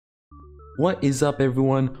What is up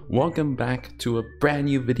everyone? Welcome back to a brand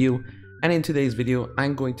new video, and in today's video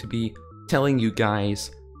I'm going to be telling you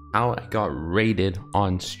guys how I got raided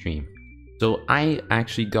on stream. So I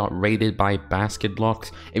actually got raided by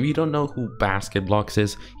Blox. If you don't know who Blox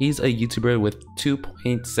is, he's a YouTuber with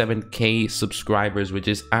 2.7k subscribers, which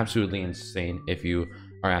is absolutely insane if you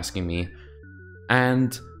are asking me.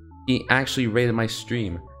 And he actually raided my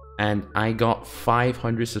stream and I got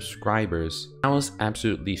 500 subscribers. I was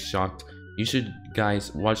absolutely shocked. You should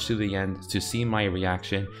guys watch to the end to see my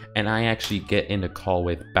reaction, and I actually get in a call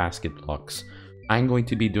with Blox. I'm going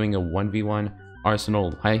to be doing a 1v1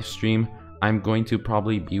 Arsenal live stream. I'm going to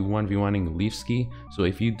probably be 1v1ing Leafski, so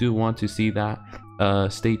if you do want to see that,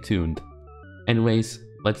 stay tuned. Anyways,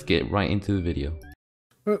 let's get right into the video.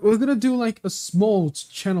 We're gonna do like a small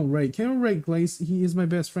channel raid. Can we raid Glaze? He is my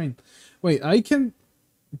best friend. Wait, I can...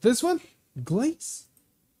 This one? Glaze?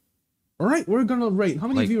 Alright, we're gonna raid. How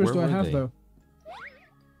many viewers do I have though?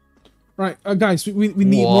 Alright, guys, we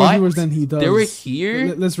need more viewers than he does. They were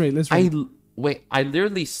here? Let's raid, let's raid. Wait, I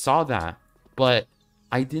literally saw that, but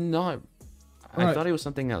I did not... I thought it was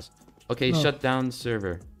something else. Okay, no. Shut down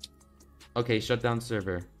server. Okay, shut down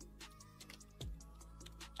server.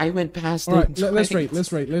 I went past it. Alright,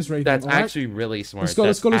 let's raid. That's actually really smart.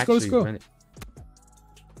 Let's go.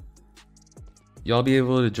 Y'all be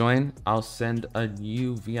able to join. I'll send a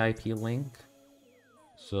new VIP link.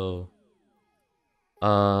 So,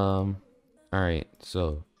 alright,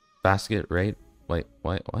 so, basket, right? Wait,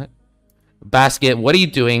 what? Basket, what are you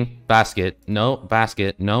doing? Basket, no,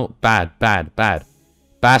 basket, no, bad.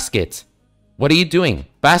 Basket, what are you doing?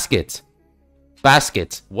 Basket,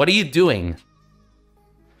 what are you doing?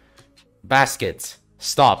 Basket,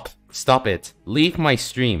 stop it. Leave my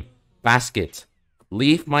stream. Basket,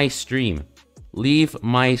 leave my stream. Leave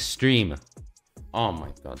my stream. Oh my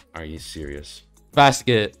god, are you serious?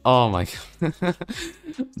 Basket, oh my god.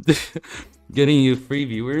 Getting you free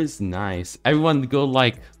viewers, nice. Everyone go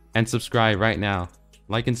like and subscribe right now.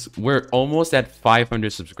 Like and we're almost at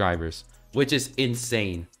 500 subscribers, which is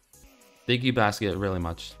insane. Thank you, Basket, really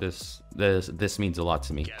much. This means a lot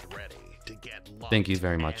to me. Thank you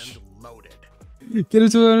very much. Get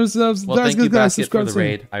it to 200 subs. Well, thank you, Basket, for the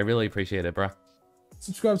raid. I really appreciate it, bro.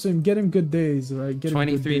 Subscribe to him. Get him good days, right? Get him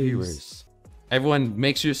 23 viewers. Everyone,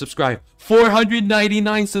 make sure you subscribe.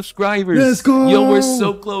 499 subscribers. Let's go. Yo, we're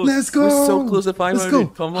so close. Let's go. We're so close to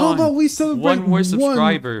 500. Come on. How about we celebrate one more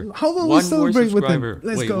subscriber? How about we celebrate with him?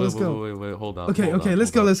 Let's go. Wait, hold on. Okay, let's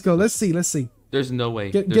go. Let's see. There's no way.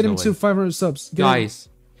 Get him to 500 subs. Guys,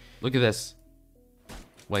 look at this.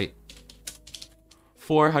 Wait.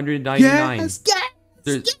 499. Yes.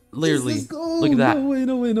 There's literally, look at that.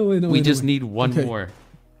 No way. We just need one more.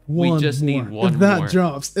 We just need one more. If that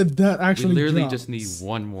drops, if that actually drops. We literally just need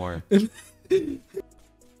one more.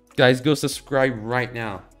 Guys, go subscribe right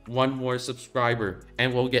now. One more subscriber,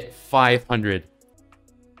 and we'll get 500.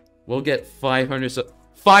 We'll get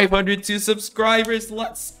 502 subscribers.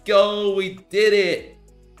 Let's go. We did it.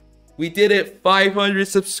 500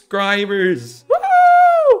 subscribers.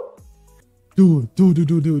 Dude.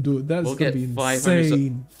 That's we'll gonna be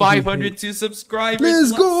insane. 502 subscribers.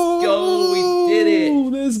 Let's go. We did it.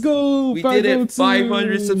 Let's go. We did it.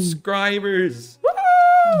 500 subscribers.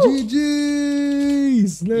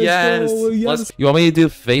 GG's. Let's go. Yes. You want me to do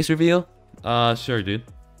face reveal? Sure, dude.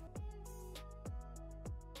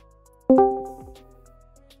 I'm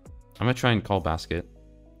gonna try and call Basket.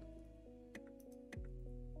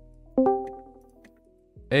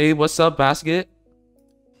 Hey, what's up, Basket?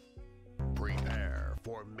 Prepare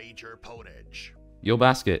for major potage. Yo,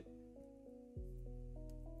 Basket.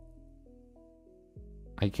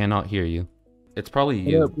 I cannot hear you. It's probably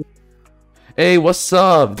you. Yep. Hey, what's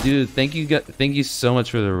up, dude? Thank you so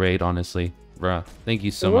much for the raid, honestly, bruh. Thank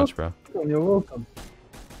you so much, bro. You're welcome.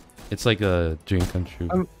 It's like a dream come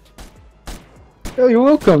true. Oh, you're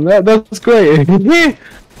welcome. That's great.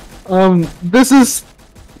 This is,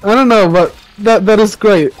 I don't know, but that is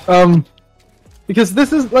great. Because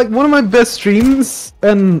this is like one of my best streams,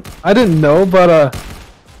 and I didn't know, but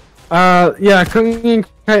yeah, Kung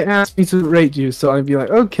asked me to rate you, so I'd be like,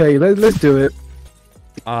 okay, let's do it.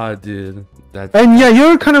 Dude, that's... And yeah,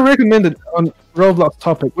 you're kind of recommended on Roblox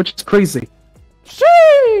topic, which is crazy.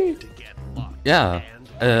 Yeah,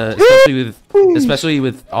 especially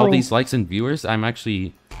with all these likes and viewers, I'm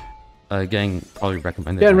actually getting probably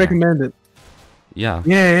recommended. Yeah, recommended.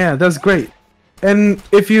 Yeah, that's great. And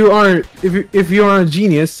if you are a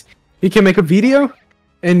genius, you can make a video,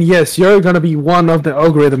 and yes, you're gonna be one of the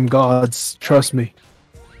algorithm gods. Trust me.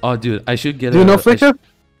 Oh, dude, I should get. Do you know Flicko?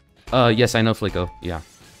 Yes, I know Flicko. Yeah.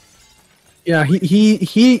 Yeah,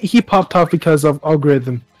 he popped off because of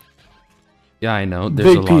algorithm. Yeah, I know.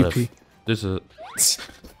 There's Big a lot PP. of. There's a.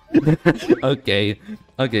 Okay.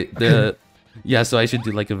 Yeah, so I should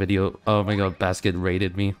do like a video. Oh my god, Basket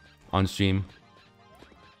raided me on stream.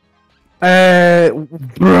 Bro,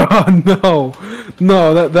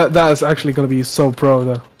 no, that's actually gonna be so pro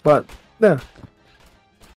though. But yeah.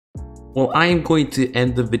 Well, I am going to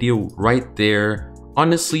end the video right there.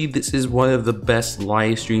 Honestly, this is one of the best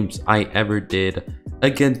live streams I ever did.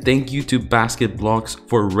 Again, thank you to Basket Blox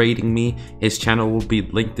for raiding me. His channel will be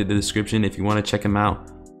linked in the description if you want to check him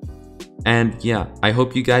out. And yeah, I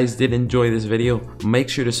hope you guys did enjoy this video. Make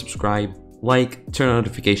sure to subscribe, like, turn on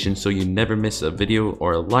notifications so you never miss a video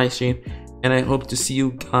or a live stream. And I hope to see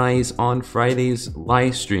you guys on Friday's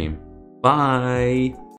live stream. Bye!